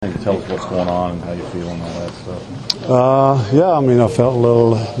Can you tell us what's going on and how you feel and all that stuff? Yeah, I mean, I felt a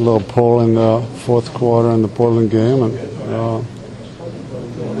little pull in the fourth quarter in the Portland game, and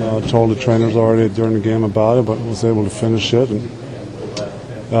told the trainers already during the game about it, but was able to finish it. And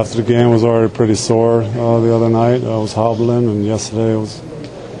after the game, was already pretty sore the other night. I was hobbling, and yesterday it was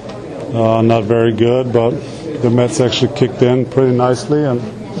not very good, but the Mets actually kicked in pretty nicely, and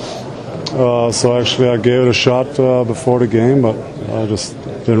so actually I gave it a shot before the game, but I just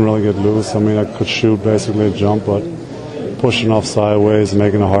didn't really get loose. I mean, I could shoot basically a jump, but pushing off sideways,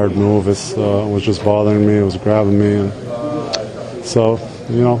 making a hard move was just bothering me. It was grabbing me, and so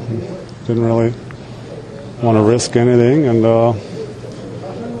didn't really want to risk anything. And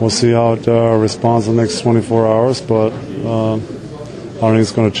we'll see how it responds the next 24 hours. But I don't think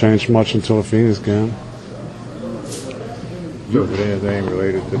it's going to change much until the Phoenix game. So is it anything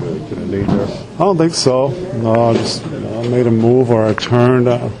related to the knee there? I don't think so. No, I just made a move or I turned.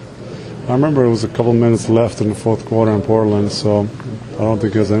 I remember it was a couple minutes left in the fourth quarter in Portland, so I don't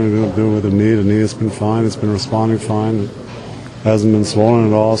think it has anything to do with the knee. The knee has been fine. It's been responding fine. It hasn't been swollen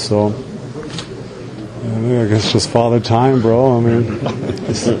at all, so I guess just father time, bro. I mean, I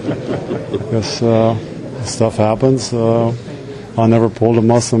guess stuff happens. I never pulled a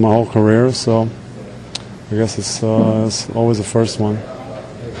muscle in my whole career, so I guess it's always the first one.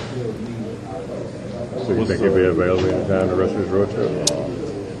 So you think he'll be available anytime the rest of his road trip?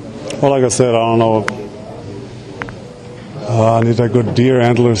 Well, like I said, I don't know. I need that good deer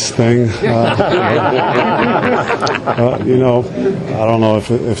antlers thing. I don't know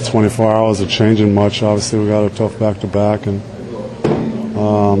if 24 hours are changing much. Obviously, we got a tough back-to-back, and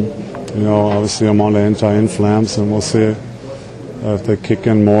obviously I'm on the anti-inflams, and we'll see if they kick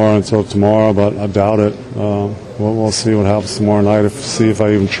in more until tomorrow, but I doubt it. We'll see what happens tomorrow night. See if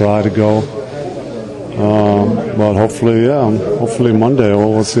I even try to go. But hopefully Monday.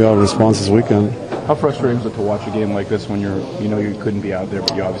 We'll see how it responds this weekend. How frustrating is it to watch a game like this when you couldn't be out there,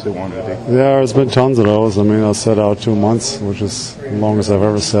 but you obviously wanted to be? Yeah, there's been tons of those. I mean, I sat out 2 months, which is the longest I've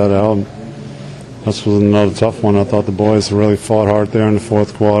ever sat out. This was another tough one. I thought the boys really fought hard there in the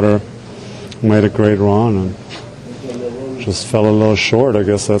fourth quarter, made a great run, and just fell a little short. I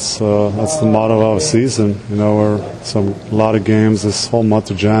guess that's the motto of our season. We're a lot of games this whole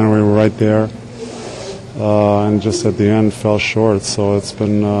month of January. We're right there, and just at the end fell short. So it's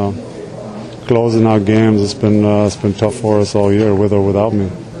been closing out games. It's been tough for us all year, with or without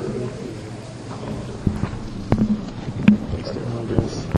me.